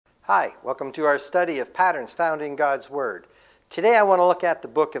Hi, welcome to our study of patterns found in God's Word. Today I want to look at the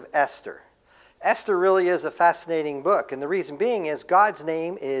book of Esther. Esther really is a fascinating book, and the reason being is God's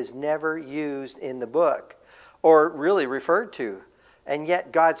name is never used in the book, or really referred to. And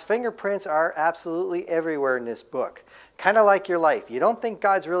yet God's fingerprints are absolutely everywhere in this book. Kind of like your life. You don't think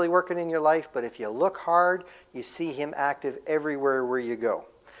God's really working in your life, but if you look hard, you see Him active everywhere where you go.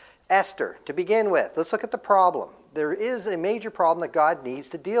 Esther, to begin with, let's look at the problem. There is a major problem that God needs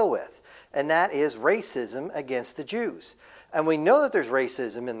to deal with, and that is racism against the Jews. And we know that there's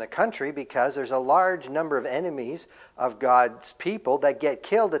racism in the country because there's a large number of enemies of God's people that get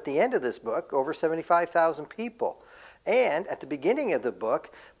killed at the end of this book, over 75,000 people. And at the beginning of the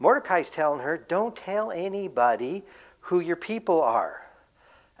book, Mordecai's telling her, don't tell anybody who your people are.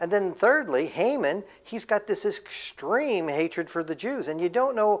 And then thirdly, Haman, he's got this extreme hatred for the Jews. And you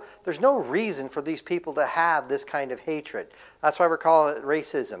don't know, there's no reason for these people to have this kind of hatred. That's why we're calling it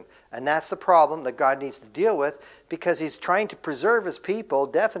racism. And that's the problem that God needs to deal with, because he's trying to preserve his people,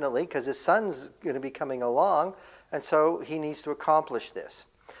 definitely, because his son's going to be coming along. And so he needs to accomplish this.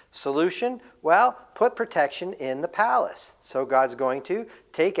 Solution? Well, put protection in the palace. So God's going to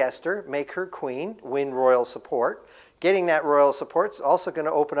take Esther, make her queen, win royal support. Getting that royal support is also going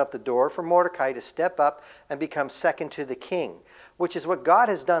to open up the door for Mordecai to step up and become second to the king, which is what God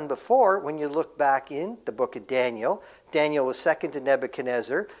has done before. When you look back in the book of Daniel, Daniel was second to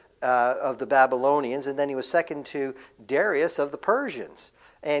Nebuchadnezzar of the Babylonians, and then he was second to Darius of the Persians.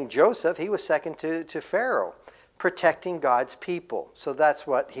 And Joseph, he was second to Pharaoh, protecting God's people. So that's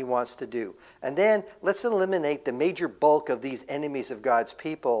what he wants to do. And then let's eliminate the major bulk of these enemies of God's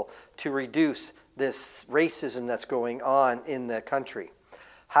people to reduce this racism that's going on in the country.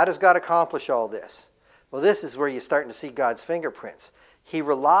 How does God accomplish all this? Well, this is where you're starting to see God's fingerprints. He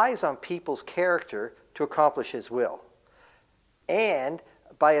relies on people's character to accomplish his will. And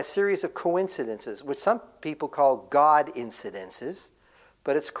by a series of coincidences, which some people call God incidences,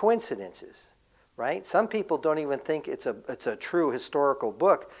 but it's coincidences. Right? Some people don't even think it's a true historical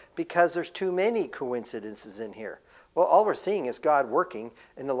book because there's too many coincidences in here. Well, all we're seeing is God working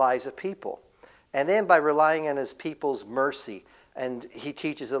in the lives of people. And then by relying on his people's mercy, and he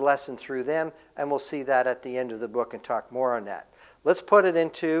teaches a lesson through them, and we'll see that at the end of the book and talk more on that. Let's put it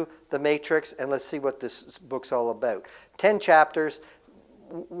into the matrix and let's see what this book's all about. 10 chapters.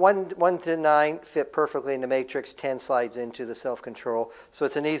 1 to 9 fit perfectly in the matrix. 10 slides into the self-control. So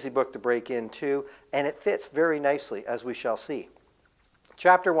it's an easy book to break into, and it fits very nicely, as we shall see.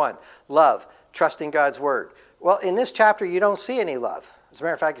 Chapter 1, love, trusting God's word. Well, in this chapter, you don't see any love. As a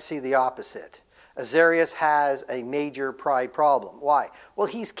matter of fact, you see the opposite. Azarias has a major pride problem. Why? Well,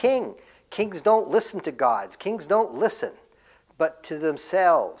 he's king. Kings don't listen to gods. Kings don't listen, but to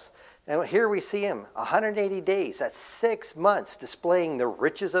themselves. And here we see him, 180 days, that's 6 months, displaying the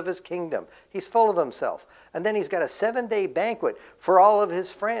riches of his kingdom. He's full of himself. And then he's got a 7-day banquet for all of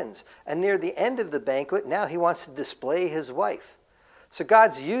his friends. And near the end of the banquet, now he wants to display his wife. So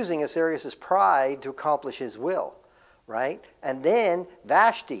God's using Azarias' pride to accomplish his will, right? And then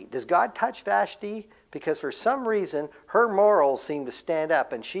Vashti. Does God touch Vashti? Because for some reason, her morals seem to stand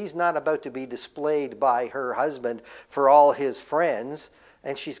up, and she's not about to be displayed by her husband for all his friends.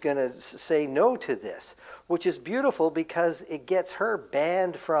 And she's going to say no to this, which is beautiful because it gets her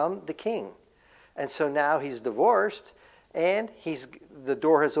banned from the king. And so now he's divorced, and the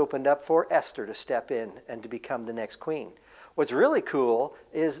door has opened up for Esther to step in and to become the next queen. What's really cool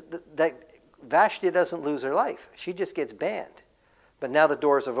is that Vashti doesn't lose her life. She just gets banned. But now the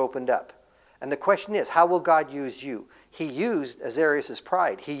doors have opened up. And the question is, how will God use you? He used Azarias'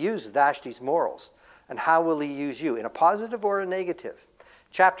 pride. He used Vashti's morals. And how will he use you? In a positive or a negative?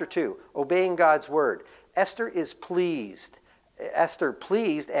 Chapter 2, obeying God's word. Esther is pleased. Esther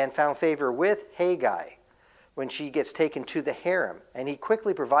pleased and found favor with Haggai when she gets taken to the harem. And he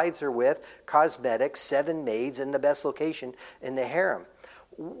quickly provides her with cosmetics, 7 maids in the best location in the harem.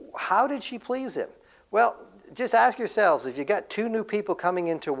 How did she please him? Well, just ask yourselves, if you got 2 new people coming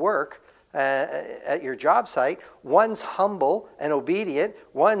into work at your job site, one's humble and obedient,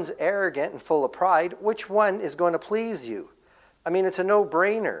 one's arrogant and full of pride, which one is going to please you? I mean, it's a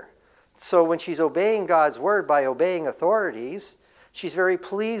no-brainer. So when she's obeying God's word by obeying authorities, she's very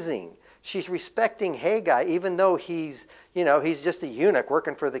pleasing. She's respecting Haggai, even though he's just a eunuch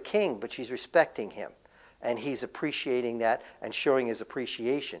working for the king, but she's respecting him. And he's appreciating that and showing his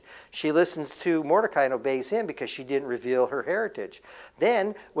appreciation. She listens to Mordecai and obeys him because she didn't reveal her heritage.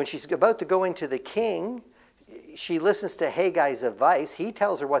 Then, when she's about to go into the king, she listens to Haggai's advice. He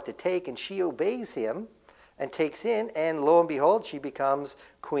tells her what to take, and she obeys him and takes in, and lo and behold, she becomes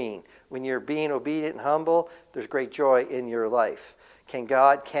queen. When you're being obedient and humble, there's great joy in your life. can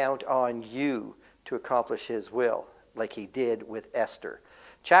God count on you to accomplish his will, like he did with Esther?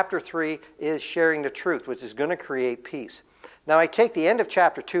 Chapter 3 is sharing the truth, which is going to create peace. Now I take the end of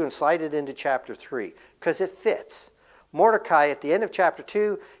chapter 2 and slide it into chapter 3 because it fits. Mordecai, at the end of chapter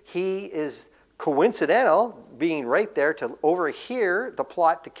 2, he is coincidental, being right there to overhear the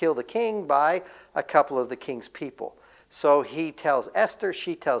plot to kill the king by a couple of the king's people. So he tells Esther,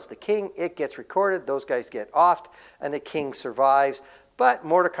 she tells the king, it gets recorded, those guys get offed, and the king survives. But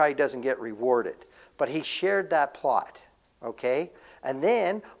Mordecai doesn't get rewarded. But he shared that plot, okay? And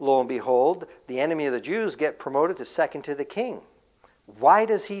then, lo and behold, the enemy of the Jews get promoted to second to the king. Why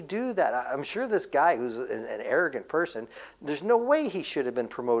does he do that? I'm sure this guy who's an arrogant person, there's no way he should have been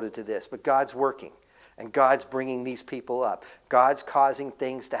promoted to this, but God's working. And God's bringing these people up. God's causing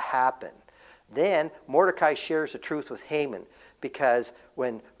things to happen. Then Mordecai shares the truth with Haman, because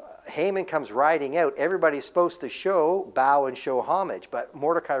when Haman comes riding out, everybody's supposed to bow and show homage, but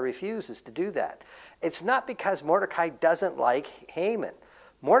Mordecai refuses to do that. It's not because Mordecai doesn't like Haman.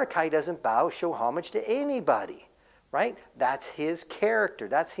 Mordecai doesn't bow, show homage to anybody, right? That's his character.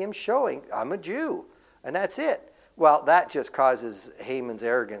 That's him showing, I'm a Jew, and that's it. Well, that just causes Haman's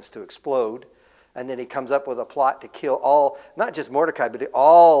arrogance to explode. And then he comes up with a plot to kill all, not just Mordecai, but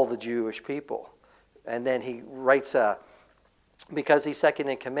all the Jewish people. And then he writes because he's second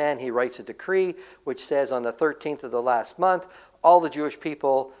in command, he writes a decree which says on the 13th of the last month, all the Jewish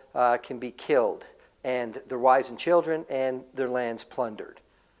people can be killed, and their wives and children, and their lands plundered.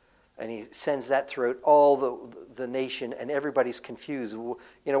 And he sends that throughout all the nation, and everybody's confused. You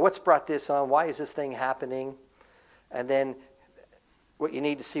know, what's brought this on? Why is this thing happening? And then what you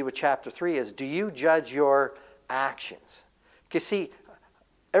need to see with chapter 3 is, do you judge your actions? Because see,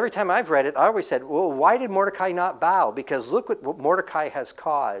 every time I've read it, I always said, well, why did Mordecai not bow? Because look what Mordecai has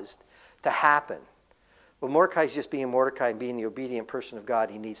caused to happen. Well, Mordecai's just being Mordecai and being the obedient person of God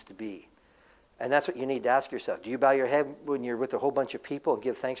he needs to be. And that's what you need to ask yourself. Do you bow your head when you're with a whole bunch of people and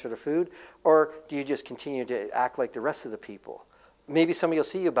give thanks for the food? Or do you just continue to act like the rest of the people? Maybe somebody will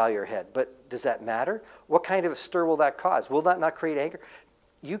see you bow your head, but does that matter? What kind of a stir will that cause? Will that not create anger?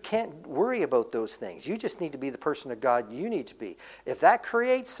 You can't worry about those things. You just need to be the person of God you need to be. If that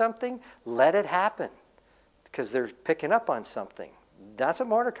creates something, let it happen, because they're picking up on something. That's what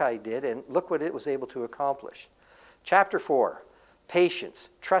Mordecai did, and look what it was able to accomplish. Chapter 4,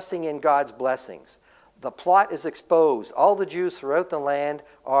 patience, trusting in God's blessings. The plot is exposed. All the Jews throughout the land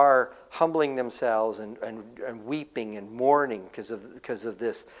are humbling themselves and weeping and mourning because of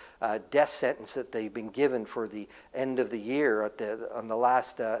this death sentence that they've been given for the end of the year in the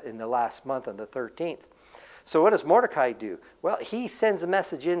last month on the 13th. So what does Mordecai do? Well, he sends a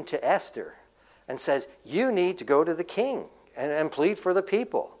message in to Esther and says, you need to go to the king and plead for the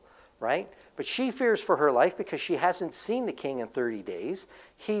people, right? But she fears for her life because she hasn't seen the king in 30 days.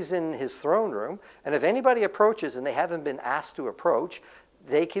 He's in his throne room. And if anybody approaches and they haven't been asked to approach,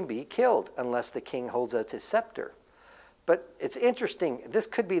 they can be killed unless the king holds out his scepter. But it's interesting. This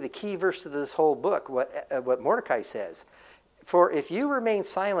could be the key verse to this whole book, what Mordecai says. For if you remain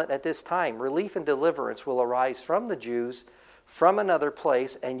silent at this time, relief and deliverance will arise from the Jews from another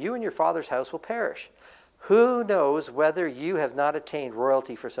place, and you and your father's house will perish. Who knows whether you have not attained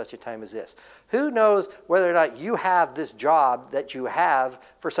royalty for such a time as this? Who knows whether or not you have this job that you have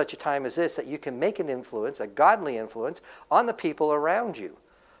for such a time as this, that you can make an influence, a godly influence, on the people around you,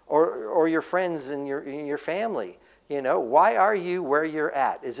 or your friends and your family? You know, why are you where you're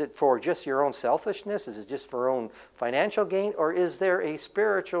at? Is it for just your own selfishness? Is it just for own financial gain? Or is there a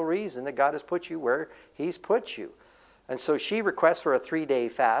spiritual reason that God has put you where he's put you? And so she requests for a 3-day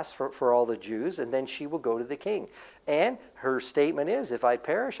fast for all the Jews, and then she will go to the king. And her statement is, if I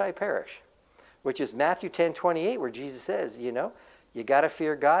perish, I perish. Which is Matthew 10:28, where Jesus says, you know, you got to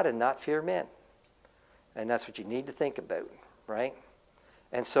fear God and not fear men. And that's what you need to think about, right?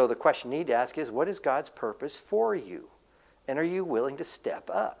 And so the question you need to ask is, what is God's purpose for you? And are you willing to step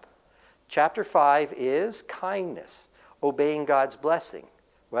up? Chapter 5 is kindness, obeying God's blessing.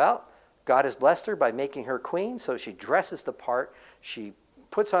 Well, God has blessed her by making her queen, so she dresses the part. She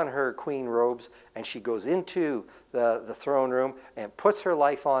puts on her queen robes, and she goes into the throne room and puts her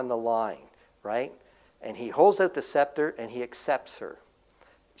life on the line, right? And he holds out the scepter, and he accepts her.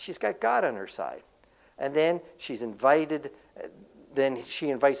 She's got God on her side. And then she's invited, then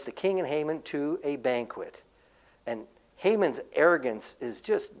she invites the king and Haman to a banquet. And Haman's arrogance is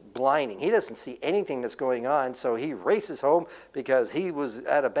just blinding. He doesn't see anything that's going on, so he races home because he was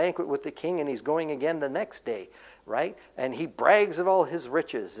at a banquet with the king and he's going again the next day, right? And he brags of all his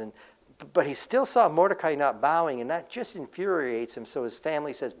riches, but he still saw Mordecai not bowing, and that just infuriates him. So his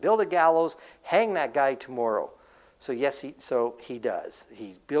family says, build a gallows, hang that guy tomorrow. So yes, he does.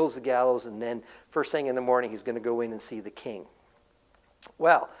 He builds the gallows, and then first thing in the morning, he's going to go in and see the king.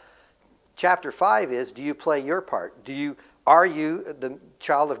 Well, chapter 5 is, do you play your part? Are you the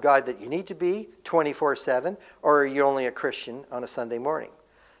child of God that you need to be 24/7, or are you only a Christian on a Sunday morning?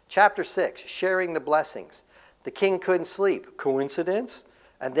 Chapter 6, sharing the blessings. The king couldn't sleep. Coincidence?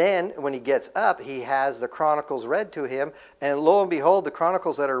 And then when he gets up, he has the Chronicles read to him, and lo and behold, the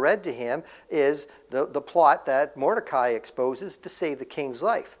Chronicles that are read to him is the plot that Mordecai exposes to save the king's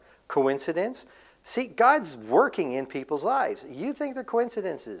life. Coincidence? See, God's working in people's lives. You think they're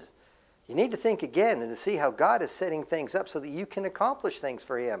coincidences. You need to think again and to see how God is setting things up so that you can accomplish things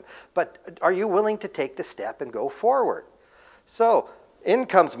for him. But are you willing to take the step and go forward? So in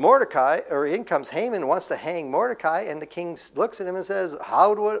comes Haman, wants to hang Mordecai, and the king looks at him and says,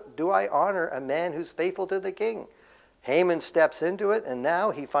 how do I honor a man who's faithful to the king? Haman steps into it, and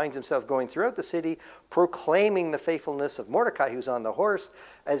now he finds himself going throughout the city, proclaiming the faithfulness of Mordecai, who's on the horse,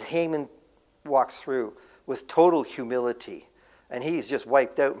 as Haman walks through with total humility. And he's just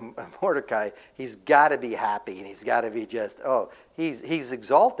wiped out Mordecai. He's got to be happy, and he's got to be he's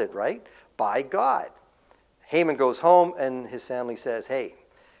exalted, right, by God. Haman goes home, and his family says, hey,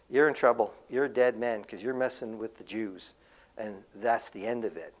 you're in trouble. You're a dead man because you're messing with the Jews. And that's the end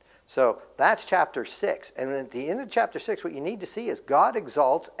of it. So that's chapter 6. And at the end of chapter 6, what you need to see is God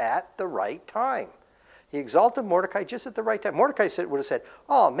exalts at the right time. He exalted Mordecai just at the right time. Mordecai would have said,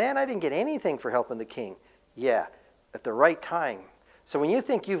 oh, man, I didn't get anything for helping the king. Yeah, at the right time. So when you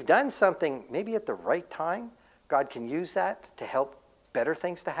think you've done something maybe at the right time, God can use that to help better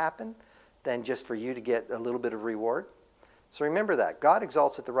things to happen than just for you to get a little bit of reward. So remember that. God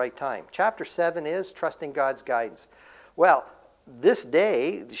exalts at the right time. Chapter 7 is trusting God's guidance. Well, this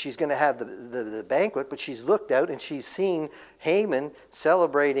day, she's going to have the banquet, but she's looked out and she's seen Haman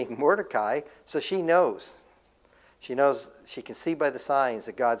celebrating Mordecai, so she knows. She knows, she can see by the signs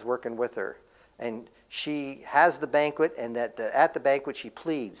that God's working with her. And she has the banquet, and at the banquet she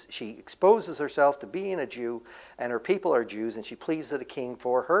pleads. She exposes herself to being a Jew, and her people are Jews, and she pleads to the king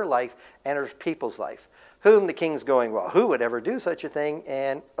for her life and her people's life. Whom the king's going, well, who would ever do such a thing?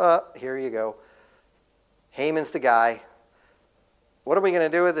 And here you go. Haman's the guy. What are we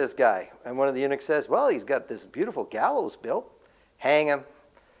going to do with this guy? And one of the eunuchs says, well, he's got this beautiful gallows built. Hang him.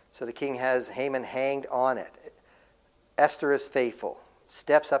 So the king has Haman hanged on it. Esther is faithful.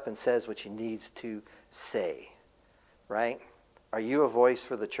 Steps up and says what she needs to say. Right? Are you a voice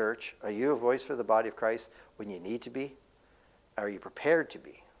for the church? Are you a voice for the body of Christ when you need to be? Are you prepared to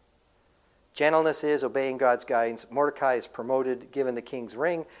be? Gentleness is obeying God's guidance. Mordecai is promoted, given the king's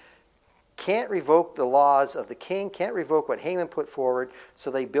ring. Can't revoke the laws of the king, can't revoke what Haman put forward,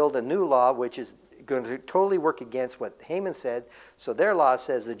 so they build a new law which is going to totally work against what Haman said. So their law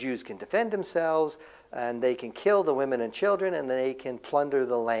says the Jews can defend themselves, and they can kill the women and children, and they can plunder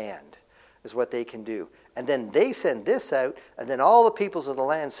the land, is what they can do. And then they send this out, and then all the peoples of the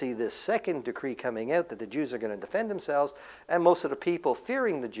land see this second decree coming out that the Jews are going to defend themselves, and most of the people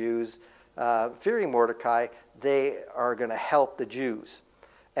fearing the Jews, fearing Mordecai, they are going to help the Jews.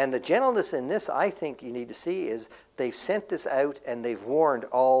 And the gentleness in this, I think you need to see, is they've sent this out and they've warned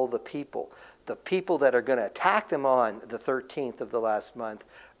all the people. The people that are going to attack them on the 13th of the last month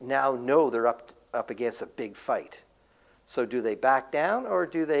now know they're up against a big fight. So do they back down, or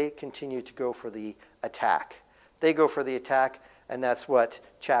do they continue to go for the attack? They go for the attack, and that's what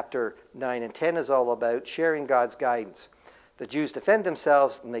chapter 9 and 10 is all about, sharing God's guidance. The Jews defend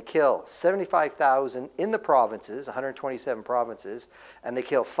themselves, and they kill 75,000 in the provinces, 127 provinces, and they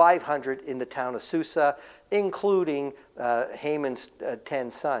kill 500 in the town of Susa, including Haman's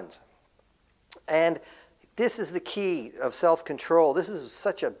 10 sons. And this is the key of self-control. This is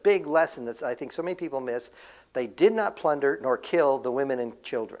such a big lesson that I think so many people miss. They did not plunder nor kill the women and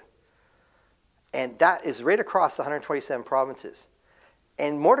children. And that is right across the 127 provinces.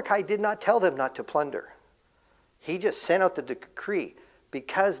 And Mordecai did not tell them not to plunder. He just sent out the decree.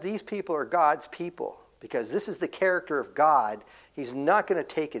 Because these people are God's people, because this is the character of God, he's not going to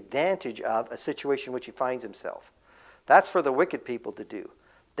take advantage of a situation in which he finds himself. That's for the wicked people to do.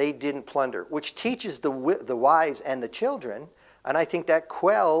 They didn't plunder, which teaches the wives and the children, and I think that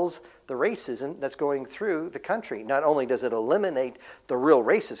quells the racism that's going through the country. Not only does it eliminate the real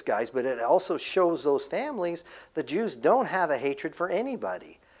racist guys, but it also shows those families the Jews don't have a hatred for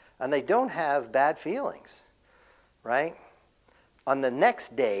anybody, and they don't have bad feelings. Right? On the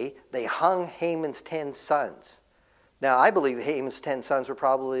next day, they hung Haman's 10 sons. Now, I believe Haman's 10 sons were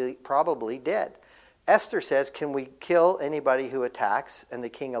probably dead. Esther says, can we kill anybody who attacks? And the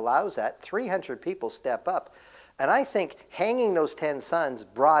king allows that. 300 people step up. And I think hanging those 10 sons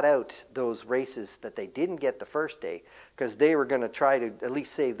brought out those races that they didn't get the first day, because they were going to try to at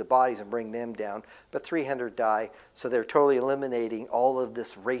least save the bodies and bring them down. But 300 die, so they're totally eliminating all of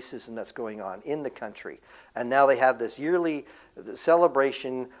this racism that's going on in the country. And now they have this yearly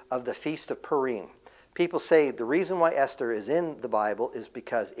celebration of the Feast of Purim. People say the reason why Esther is in the Bible is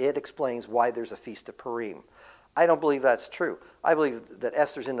because it explains why there's a Feast of Purim. I don't believe that's true. I believe that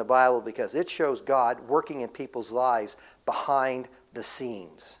Esther's in the Bible because it shows God working in people's lives behind the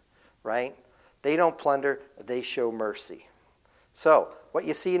scenes, right? They don't plunder, they show mercy. So, what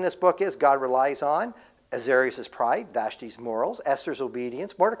you see in this book is God relies on Azarias' pride, Vashti's morals, Esther's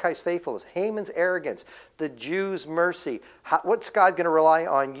obedience, Mordecai's faithfulness, Haman's arrogance, the Jews' mercy. What's God going to rely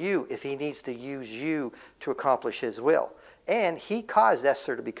on you if he needs to use you to accomplish his will? And he caused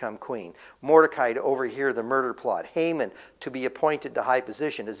Esther to become queen, Mordecai to overhear the murder plot, Haman to be appointed to high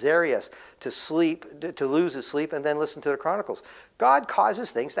position, Azarias to lose his sleep and then listen to the Chronicles. God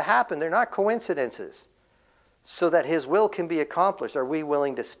causes things to happen. They're not coincidences. So that his will can be accomplished, are we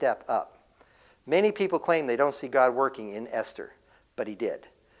willing to step up? Many people claim they don't see God working in Esther, but he did.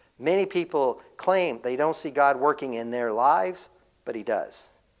 Many people claim they don't see God working in their lives, but he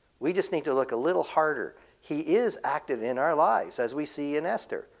does. We just need to look a little harder. He is active in our lives, as we see in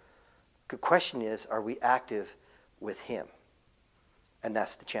Esther. The question is, are we active with him? And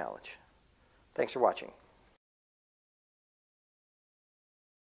that's the challenge. Thanks for watching.